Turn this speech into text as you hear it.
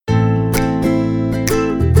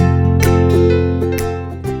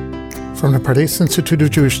From the Pardes Institute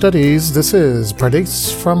of Jewish Studies, this is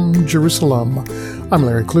Pardes from Jerusalem. I'm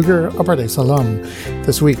Larry Kluger, a Pardes alum.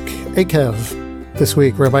 This week, Akev. This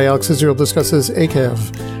week, Rabbi Alex Israel discusses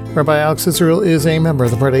Akev. Rabbi Alex Israel is a member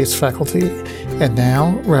of the Pardes faculty. And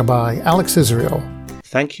now, Rabbi Alex Israel.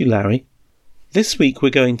 Thank you, Larry. This week,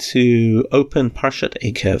 we're going to open Parshat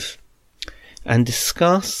Akev and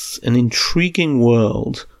discuss an intriguing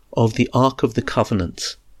world of the Ark of the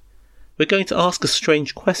Covenant. We're going to ask a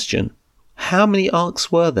strange question. How many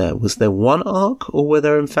arks were there? Was there one ark, or were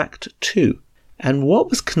there in fact two? And what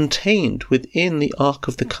was contained within the Ark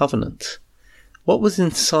of the Covenant? What was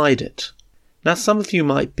inside it? Now, some of you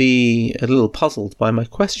might be a little puzzled by my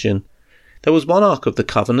question. There was one Ark of the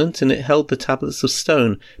Covenant, and it held the tablets of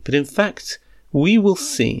stone. But in fact, we will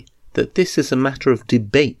see that this is a matter of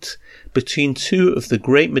debate between two of the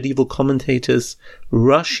great medieval commentators,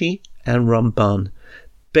 Rashi and Ramban,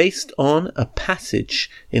 based on a passage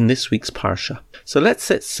in this week's Parsha. So let's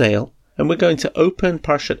set sail, and we're going to open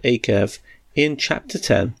Parshat Akev in chapter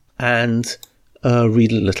 10 and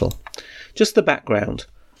read a little. Just the background.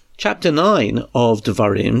 Chapter 9 of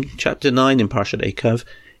Devarim, chapter 9 in Parshat Akev,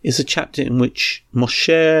 is a chapter in which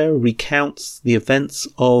Moshe recounts the events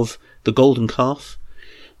of the golden calf.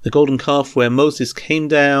 The golden calf where Moses came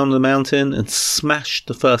down the mountain and smashed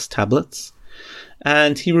the first tablets.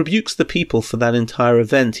 And he rebukes the people for that entire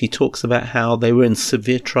event. He talks about how they were in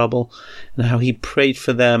severe trouble and how he prayed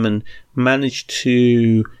for them and managed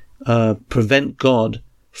to prevent God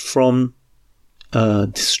from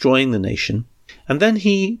destroying the nation. And then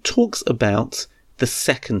he talks about the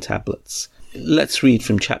second tablets. Let's read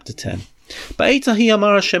from chapter 10. At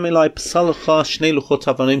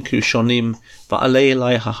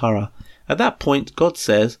that point, God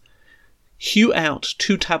says, hew out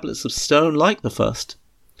two tablets of stone like the first,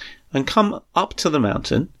 and come up to the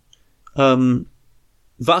mountain, and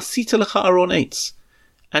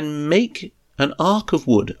make an ark of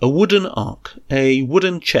wood, a wooden ark, a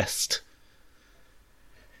wooden chest.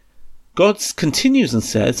 God continues and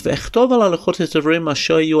says,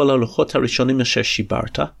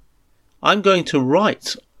 I'm going to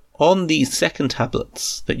write on these second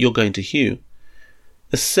tablets that you're going to hew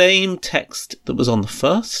the same text that was on the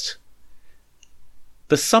first,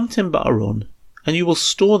 V'samtem ba'aron, and you will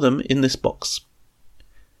store them in this box.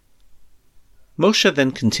 Moshe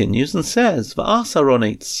then continues and says, V'as Aaron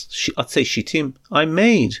atzei shitim, I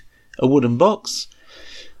made a wooden box.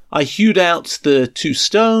 I hewed out the two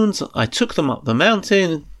stones. I took them up the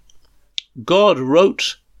mountain. God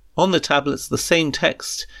wrote on the tablets the same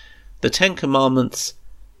text, the Ten Commandments,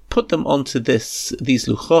 put them onto these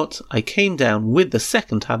luchot. I came down with the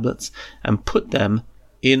second tablets and put them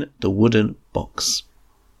in the wooden box.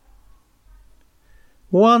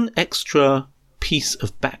 One extra piece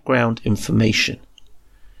of background information.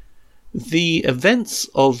 The events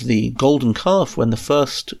of the golden calf when the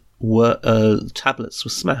first tablets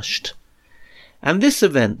were smashed, and this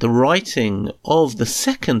event, the writing of the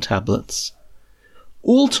second tablets,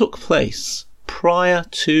 all took place prior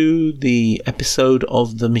to the episode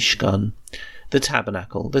of the Mishkan, the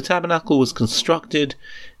tabernacle. The tabernacle was constructed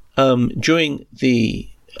during the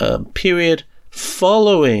period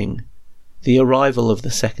following the arrival of the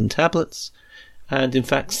second tablets, and in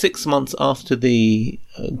fact 6 months after the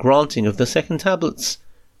granting of the second tablets,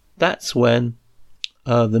 that's when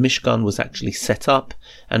the Mishkan was actually set up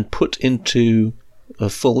and put into a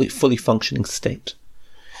fully functioning state.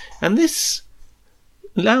 And this,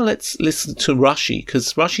 now let's listen to Rashi,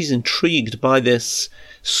 because Rashi's intrigued by this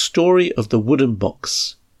story of the wooden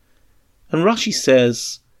box. And Rashi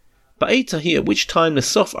says, Ba'etahi, at which time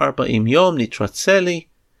Nesof Arba'im Yom Nitratzeli,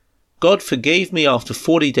 God forgave me after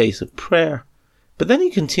 40 days of prayer. But then he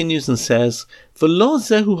continues and says, V'lo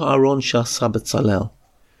zehu ha'aron she'asa Betzalel.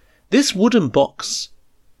 This wooden box,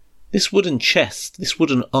 this wooden chest, this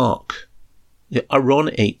wooden ark, the Aron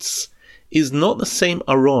Eitz, is not the same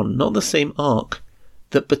Aron, not the same ark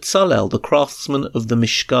that Betzalel, the craftsman of the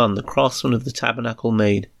Mishkan, the craftsman of the tabernacle,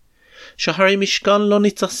 made. Shahari Mishkan lo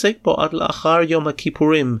nitasek bo ad la'achar Yom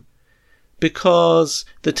HaKippurim, because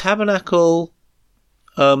the tabernacle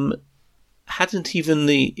hadn't even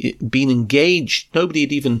been engaged, nobody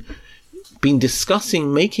had even been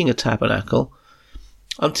discussing making a tabernacle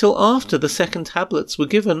until after the second tablets were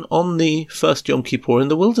given on the first Yom Kippur in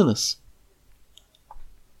the wilderness.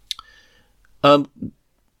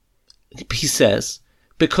 He says,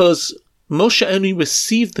 because Moshe only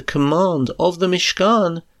received the command of the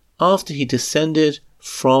Mishkan after he descended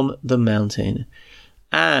from the mountain.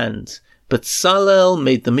 And Betzalel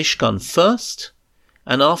made the Mishkan first,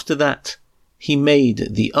 and after that he made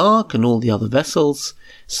the ark and all the other vessels.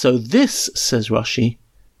 So this, says Rashi,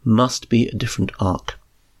 must be a different ark.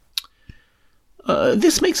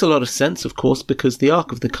 This makes a lot of sense, of course, because the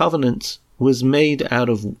Ark of the Covenant was made out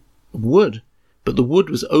of wood, but the wood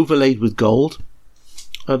was overlaid with gold.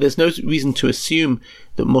 There's no reason to assume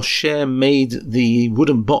that Moshe made the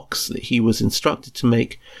wooden box that he was instructed to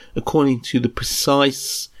make according to the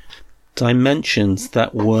precise dimensions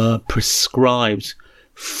that were prescribed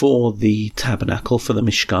for the tabernacle, for the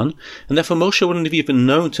Mishkan, and therefore Moshe wouldn't have even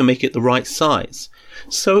known to make it the right size.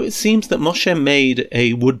 So it seems that Moshe made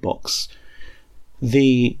a wood box.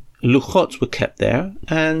 The luchot were kept there,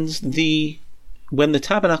 and when the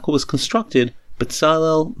tabernacle was constructed,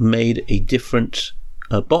 Bezalel made a different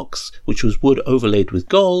box, which was wood overlaid with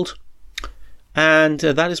gold, and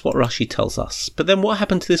that is what Rashi tells us. But then what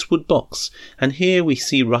happened to this wood box? And here we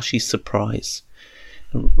see Rashi's surprise.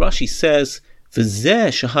 And Rashi says, "V'zeh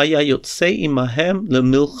shehaya yotzei imahem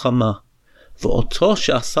lemilchama, v'oto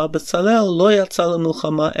she'asa Bezalel lo yatsa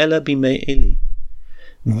lemilchama ela bimei Eli."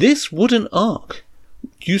 This wooden ark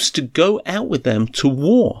used to go out with them to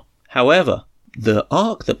war. However, the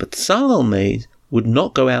ark that Bezalel made would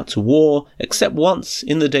not go out to war except once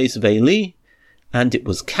in the days of Eli, and it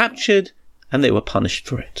was captured and they were punished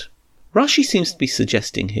for it. Rashi seems to be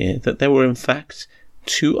suggesting here that there were in fact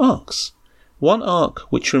two arks. One ark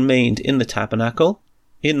which remained in the tabernacle,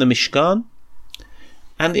 in the Mishkan,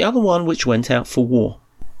 and the other one which went out for war.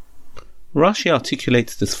 Rashi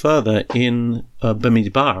articulates this further in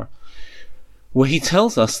Bamidbar, where he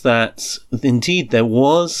tells us that indeed there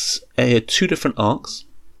was two different arks,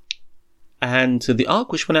 and the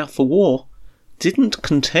ark which went out for war didn't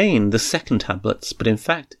contain the second tablets, but in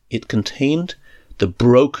fact it contained the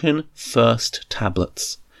broken first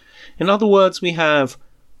tablets. In other words, we have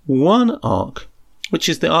one ark, which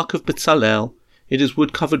is the ark of Bezalel. It is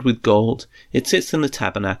wood covered with gold. It sits in the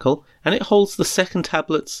tabernacle, and it holds the second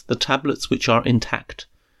tablets, the tablets which are intact.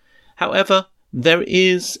 However, there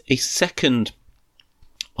is a second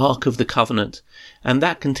Ark of the Covenant, and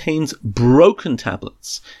that contains broken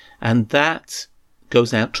tablets, and that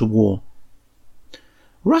goes out to war.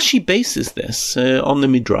 Rashi bases this on the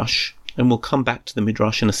Midrash, and we'll come back to the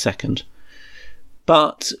Midrash in a second.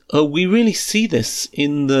 But we really see this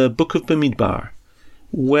in the book of Bamidbar,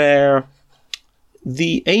 where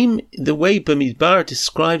the way Bamidbar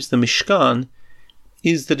describes the Mishkan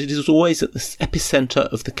is that it is always at the epicenter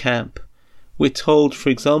of the camp. We're told, for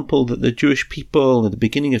example, that the Jewish people at the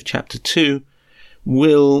beginning of chapter 2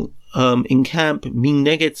 will encamp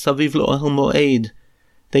mineged saviv l'ohel moed.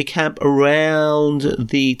 They camp around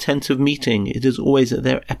the tent of meeting. It is always at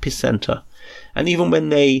their epicenter. And even when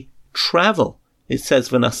they travel, it says,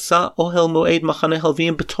 V'nasa ohel moed machane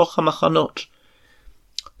halvim b'toch ha'machanot.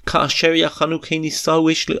 Ka'asher yachanu ke'nisau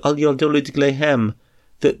ish al yaldo l'digleihem.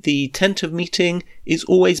 That the tent of meeting is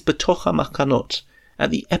always b'toch ha'machanot,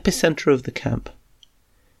 at the epicenter of the camp.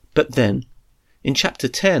 But then, in chapter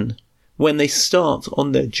 10, when they start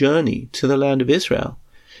on their journey to the land of Israel,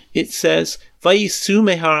 it says, Vayisu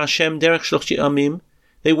mehar Hashem derech shloshit amim.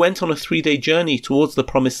 They went on a 3-day journey towards the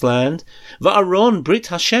promised land. Va'aron brit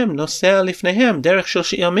Hashem nosea lifnehem derech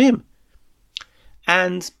shloshit amim.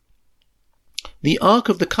 And the Ark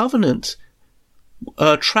of the Covenant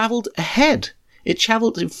travelled ahead. It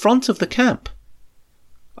travelled in front of the camp.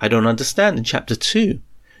 I don't understand. In chapter 2,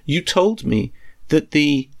 you told me that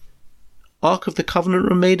the Ark of the Covenant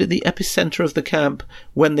remained at the epicenter of the camp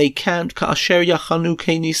when they camped, ka'asher yachanu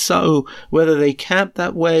ke'nisau, whether they camped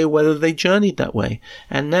that way, whether they journeyed that way.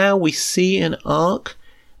 And now we see an ark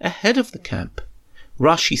ahead of the camp.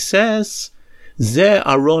 Rashi says, Zeh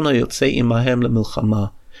aron hayotzei imahem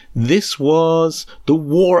lemilchama. This was the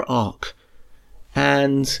war ark.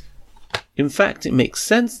 And in fact, it makes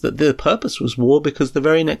sense that the purpose was war, because the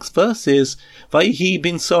very next verse is Vayihi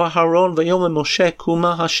bin so Aharon vayomer Moshe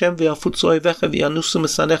kuma Hashem v'yafutzu oivecha v'yanusu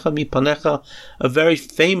mesanecha mipanecha, a very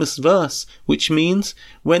famous verse, which means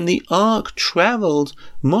when the ark travelled,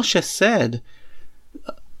 Moshe said,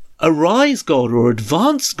 "Arise, God," or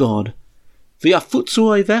 "Advance, God,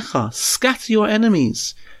 v'yafutzu oivecha, scatter your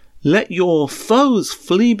enemies, let your foes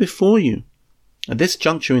flee before you." At this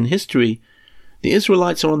juncture in history, the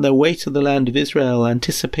Israelites are on their way to the land of Israel,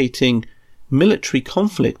 anticipating military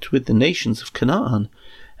conflict with the nations of Canaan,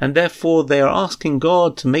 and therefore they are asking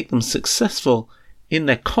God to make them successful in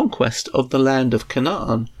their conquest of the land of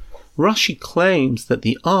Canaan. Rashi claims that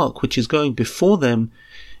the ark which is going before them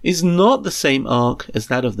is not the same ark as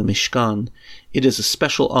that of the Mishkan. It is a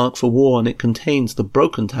special ark for war, and it contains the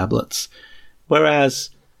broken tablets, whereas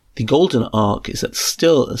the golden ark is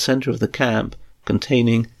still at the center of the camp,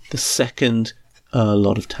 containing the second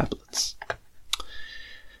lot of tablets.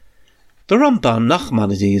 The Ramban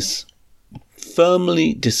Nachmanides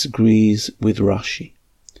firmly disagrees with Rashi.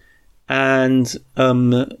 And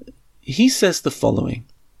he says the following.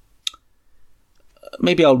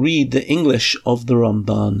 Maybe I'll read the English of the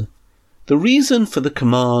Ramban. The reason for the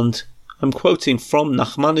command, I'm quoting from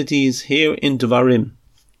Nachmanides here in Devarim.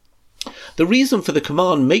 The reason for the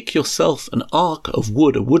command, make yourself an ark of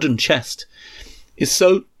wood, a wooden chest, is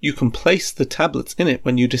so you can place the tablets in it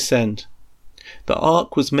when you descend. The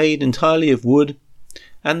ark was made entirely of wood,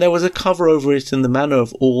 and there was a cover over it in the manner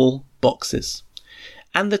of all boxes.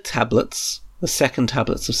 And the tablets, the second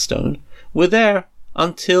tablets of stone, were there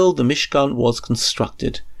until the Mishkan was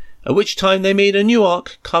constructed, at which time they made a new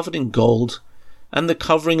ark covered in gold, and the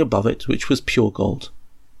covering above it, which was pure gold.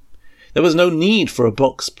 There was no need for a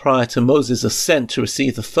box prior to Moses' ascent to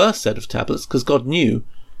receive the first set of tablets, because God knew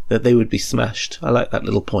that they would be smashed. I like that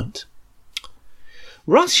little point.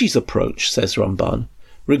 Rashi's approach, says Ramban,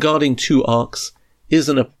 regarding two arks, is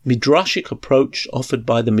a midrashic approach offered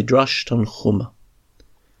by the Midrash Tanchuma.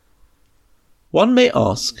 One may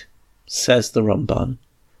ask, says the Ramban,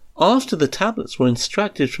 after the tablets were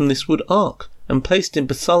extracted from this wood ark and placed in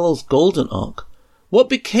Bezalel's golden ark, what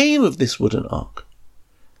became of this wooden ark?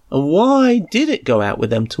 And why did it go out with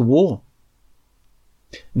them to war?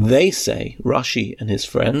 They say, Rashi and his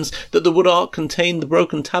friends, that the wood ark contained the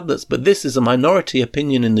broken tablets, but this is a minority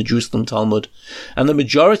opinion in the Jerusalem Talmud, and the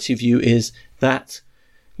majority view is that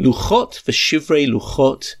luchot v'shivrei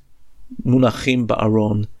luchot munachim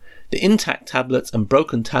ba'aron, the intact tablets and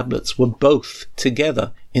broken tablets were both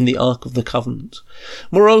together in the Ark of the Covenant.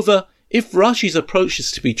 Moreover, if Rashi's approach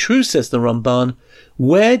is to be true, says the Ramban,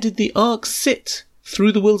 where did the Ark sit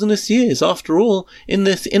through the wilderness years? After all, in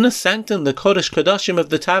this inner sanctum, the Kodesh Kodashim of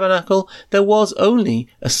the tabernacle, there was only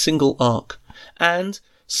a single Ark, and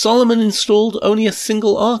Solomon installed only a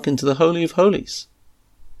single Ark into the Holy of Holies.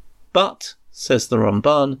 But, says the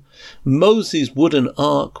Ramban, Moses' wooden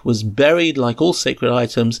ark was buried like all sacred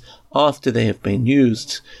items after they have been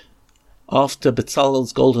used, after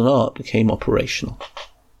Bezalel's golden ark became operational.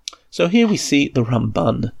 So here we see the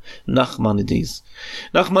Ramban, Nachmanides.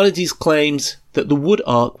 Nachmanides claims that the wood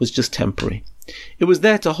ark was just temporary. It was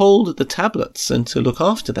there to hold the tablets and to look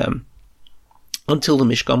after them until the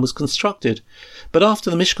Mishkan was constructed. But after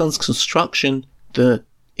the Mishkan's construction, the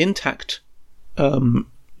intact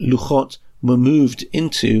luchot were moved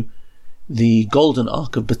into the golden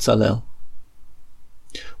ark of Bezalel.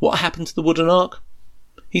 What happened to the wooden ark?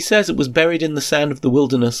 He says it was buried in the sand of the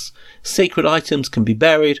wilderness. Sacred items can be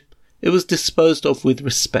buried. It was disposed of with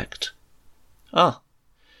respect.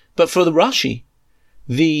 But for the Rashi,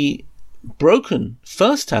 the broken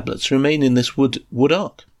first tablets remain in this wood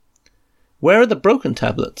ark. Where are the broken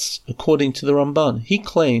tablets, according to the Ramban? He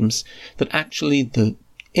claims that actually the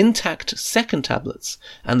intact second tablets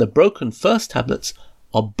and the broken first tablets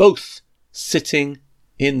are both sitting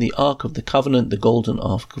in the Ark of the Covenant, the golden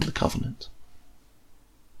Ark of the Covenant.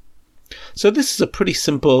 So this is a pretty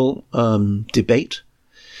simple debate,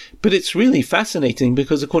 but it's really fascinating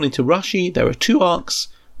because according to Rashi, there are two arks,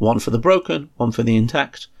 one for the broken, one for the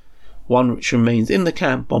intact, one which remains in the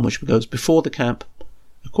camp, one which goes before the camp.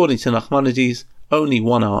 According to Nachmanides, only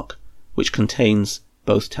one ark which contains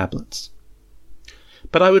both tablets.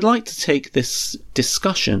 But I would like to take this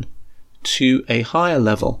discussion to a higher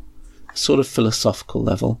level, a sort of philosophical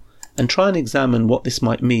level, and try and examine what this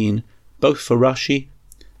might mean both for Rashi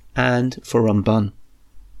and for Ramban.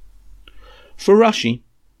 For Rashi,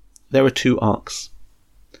 there are two arks.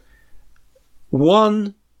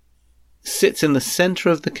 One sits in the center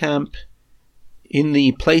of the camp, in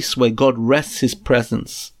the place where God rests his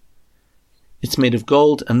presence. It's made of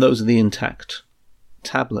gold, and those are the intact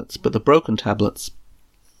tablets, but the broken tablets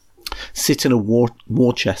sit in a war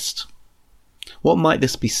chest. What might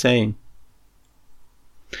this be saying?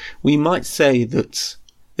 We might say that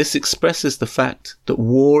this expresses the fact that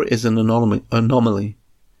war is an anomaly.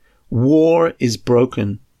 War is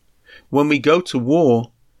broken. When we go to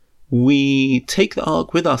war, we take the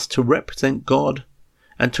ark with us to represent God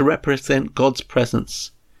and to represent God's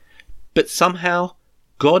presence. But somehow,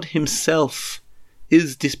 God himself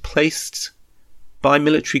is displaced by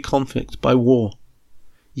military conflict, by war.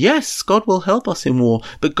 Yes, God will help us in war,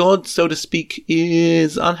 but God, so to speak,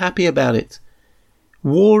 is unhappy about it.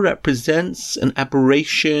 War represents an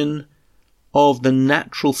aberration of the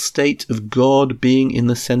natural state of God being in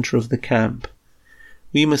the center of the camp.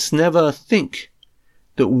 We must never think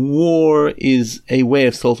that war is a way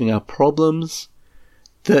of solving our problems,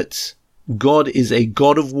 that God is a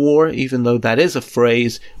God of war, even though that is a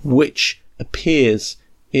phrase which appears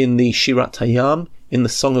in the Shirat Hayam, in the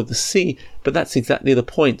Song of the Sea, but that's exactly the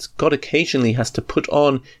point. God occasionally has to put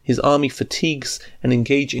on his army fatigues and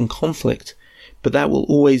engage in conflict. but that will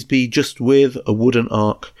always be just with a wooden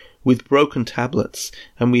ark, with broken tablets,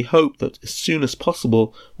 and we hope that as soon as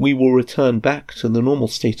possible we will return back to the normal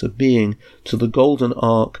state of being, to the golden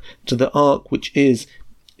ark, to the ark which is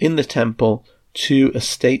in the temple, to a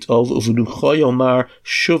state of Uv'nucho Yomar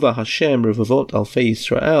Shuva Hashem Revavot Alfei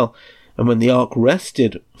Yisrael. And when the ark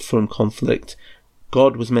rested from conflict,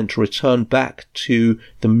 God was meant to return back to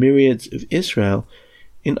the myriads of Israel.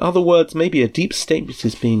 In other words, maybe a deep statement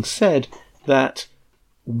is being said that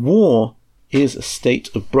war is a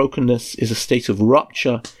state of brokenness, is a state of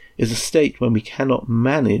rupture, is a state when we cannot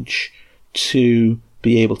manage to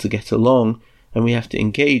be able to get along, and we have to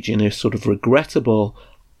engage in a sort of regrettable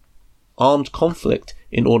armed conflict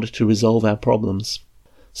in order to resolve our problems.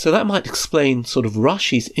 So that might explain sort of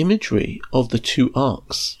Rashi's imagery of the two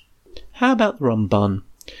arcs. How about the Ramban?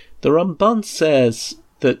 The Ramban says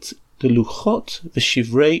that the luchot, the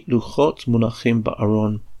shivrei luchot munachim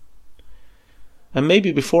ba'aron. And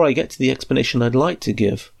maybe before I get to the explanation I'd like to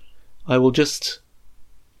give, I will just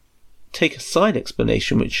take a side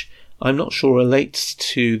explanation which I'm not sure relates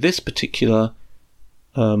to this particular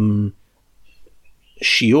shiur,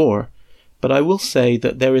 but I will say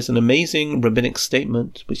that there is an amazing rabbinic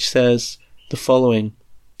statement which says the following: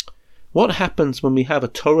 what happens when we have a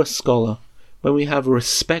Torah scholar, when we have a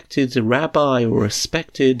respected rabbi or a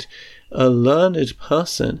respected learned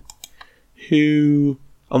person who,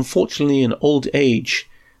 unfortunately in old age,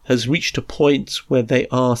 has reached a point where they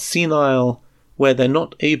are senile, where they're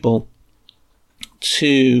not able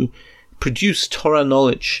to produce Torah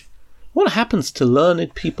knowledge? What happens to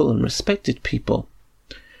learned people and respected people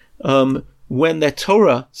when their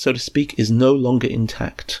Torah, so to speak, is no longer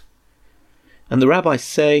intact? And the rabbis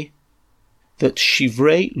say that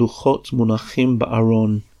shivrei luchot munachim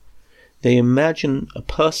ba'aron. They imagine a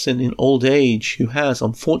person in old age who has,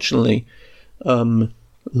 unfortunately,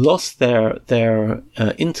 lost their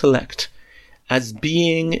intellect as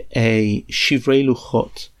being a shivrei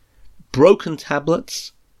luchot, broken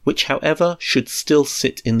tablets, which, however, should still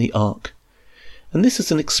sit in the ark. And this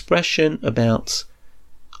is an expression about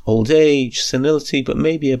old age, senility, but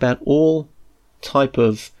maybe about all type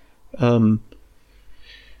of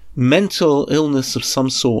mental illness of some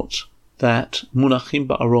sort, that munachim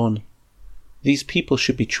ba'aron, these people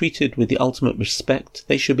should be treated with the ultimate respect.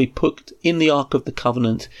 They should be put in the Ark of the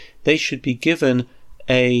Covenant. They should be given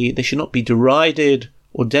they should not be derided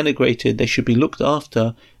or denigrated. They should be looked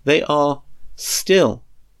after. They are still,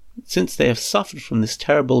 since they have suffered from this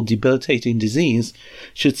terrible debilitating disease,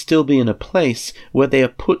 should still be in a place where they are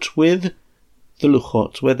put with the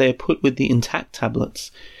luchot, where they are put with the intact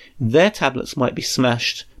tablets. Their tablets might be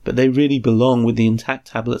smashed, but they really belong with the intact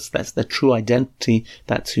tablets. That's their true identity.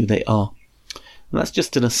 That's who they are. And that's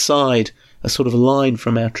just an aside, a sort of line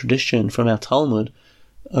from our tradition, from our Talmud,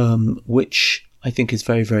 which I think is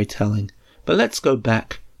very, very telling. But let's go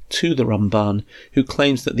back to the Ramban, who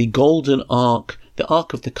claims that the golden ark, the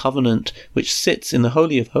Ark of the Covenant, which sits in the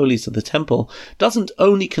Holy of Holies of the temple, doesn't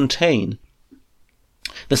only contain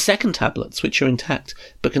the second tablets, which are intact,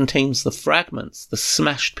 but contains the fragments, the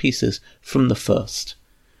smashed pieces from the first.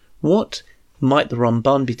 What might the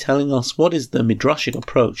Ramban be telling us? What is the midrashic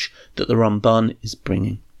approach that the Ramban is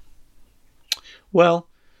bringing? Well,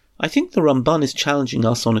 I think the Ramban is challenging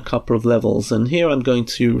us on a couple of levels, and here I'm going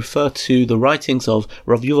to refer to the writings of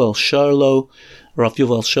Rav Yuval Sherlow. Rav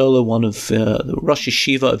Yuval Sherlow, one of the Rosh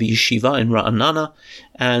Yeshiva of Yeshiva in Ra'anana,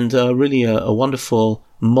 and really a wonderful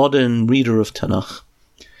modern reader of Tanakh.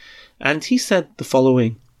 And he said the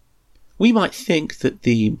following: we might think that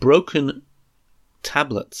the broken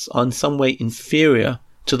tablets are in some way inferior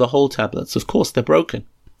to the whole tablets. Of course, they're broken,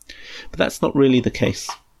 but that's not really the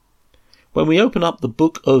case. When we open up the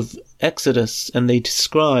book of Exodus and they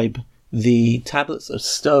describe the tablets of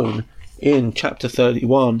stone in chapter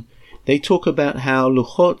 31, they talk about how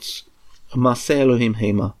Luchot Maseh Elohim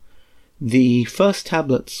Hema, the first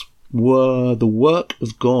tablets, were the work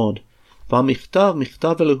of God. V'amichtav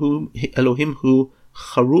michtav Elohim hu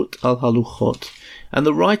charut al haluchot, and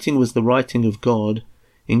the writing was the writing of God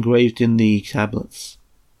engraved in the tablets.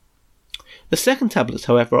 The second tablets,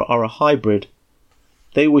 however, are a hybrid.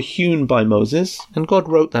 They were hewn by Moses, and God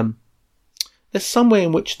wrote them. There's some way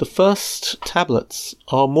in which the first tablets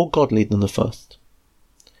are more godly than the first.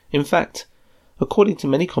 In fact, according to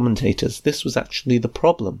many commentators, this was actually the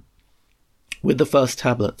problem with the first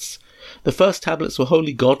tablets. The first tablets were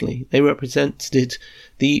wholly godly. They represented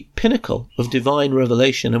the pinnacle of divine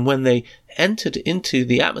revelation, and when they entered into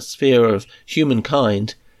the atmosphere of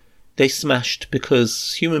humankind, they smashed,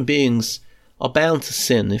 because human beings are bound to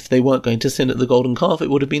sin. If they weren't going to sin at the golden calf,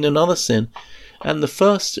 it would have been another sin. And the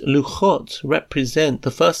first luchot represent,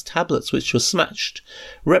 the first tablets which were smashed,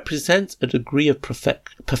 represent a degree of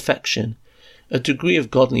perfection, a degree of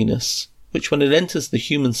godliness, which when it enters the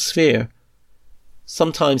human sphere,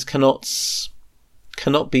 sometimes cannot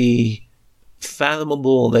be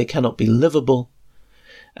fathomable, they cannot be livable.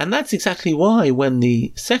 And that's exactly why when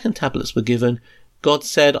the second tablets were given, God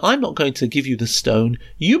said, I'm not going to give you the stone.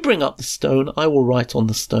 You bring up the stone, I will write on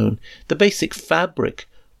the stone. The basic fabric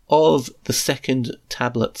of the second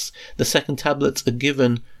tablets. The second tablets are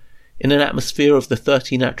given in an atmosphere of the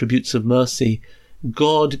 13 attributes of mercy.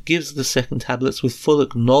 God gives the second tablets with full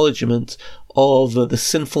acknowledgement of the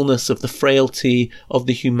sinfulness, of the frailty, of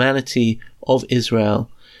the humanity of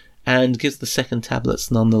Israel, and gives the second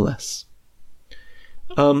tablets nonetheless.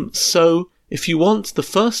 So, if you want, the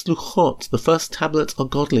first luchot, the first tablets are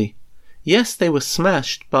godly. Yes, they were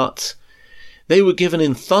smashed, but they were given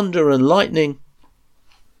in thunder and lightning.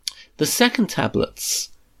 The second tablets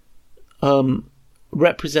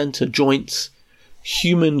represent a joint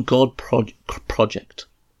human-God project.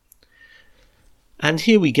 And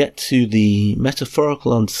here we get to the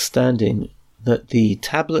metaphorical understanding that the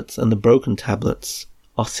tablets and the broken tablets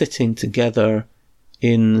are sitting together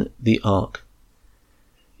in the ark.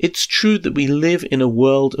 It's true that we live in a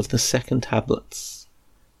world of the second tablets.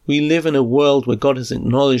 We live in a world where God has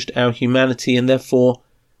acknowledged our humanity, and therefore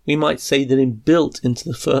we might say that inbuilt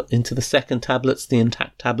into the second tablets, the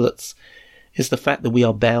intact tablets, is the fact that we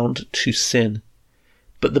are bound to sin.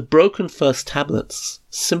 But the broken first tablets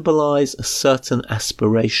symbolize a certain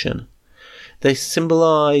aspiration. They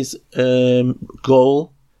symbolize a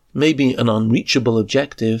goal, maybe an unreachable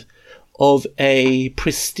objective, of a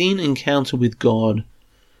pristine encounter with God,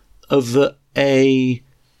 of a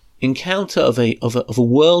encounter of a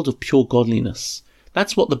world of pure godliness.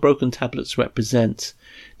 That's what the broken tablets represent.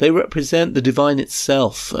 They represent the divine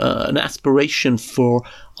itself, an aspiration for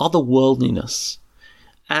otherworldliness.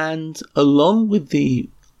 And along with the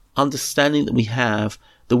understanding that we have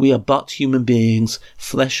that we are but human beings,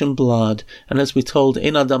 flesh and blood, and as we're told,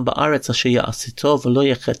 Ein adam ba'aretz asher ya'asito v'lo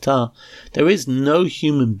yacheta, there is no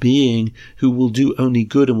human being who will do only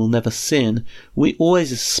good and will never sin. We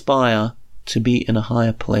always aspire to be in a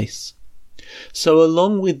higher place. So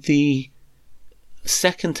along with the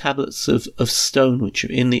second tablets of stone which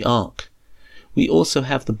are in the ark, we also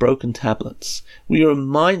have the broken tablets. We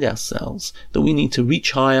remind ourselves that we need to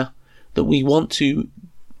reach higher, that we want to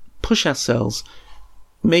push ourselves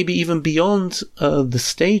maybe even beyond the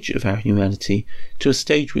stage of our humanity to a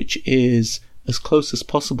stage which is as close as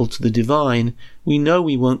possible to the divine. We know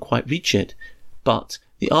we won't quite reach it, but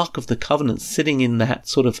the Ark of the Covenant sitting in that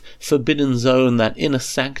sort of forbidden zone, that inner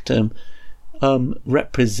sanctum,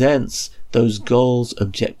 represents those goals,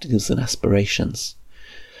 objectives and aspirations.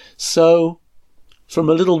 So, from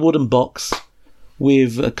a little wooden box,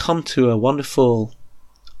 we've come to a wonderful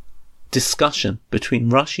discussion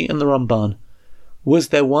between Rashi and the Ramban. Was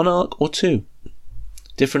there one ark or two?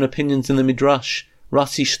 Different opinions in the Midrash.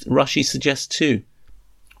 Rashi suggests two.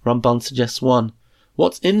 Ramban suggests one.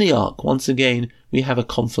 What's in the ark? Once again, we have a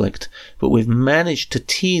conflict, but we've managed to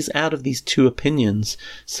tease out of these two opinions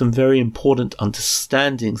some very important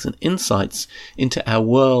understandings and insights into our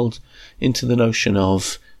world, into the notion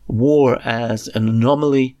of war as an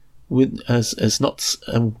anomaly, as not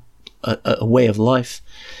a way of life,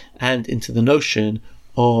 and into the notion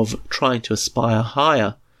of trying to aspire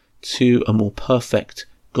higher to a more perfect,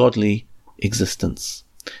 godly existence.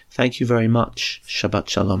 Thank you very much. Shabbat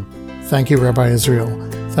Shalom. Thank you, Rabbi Israel.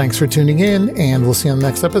 Thanks for tuning in, and we'll see you on the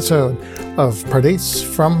next episode of Pardes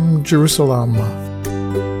from Jerusalem.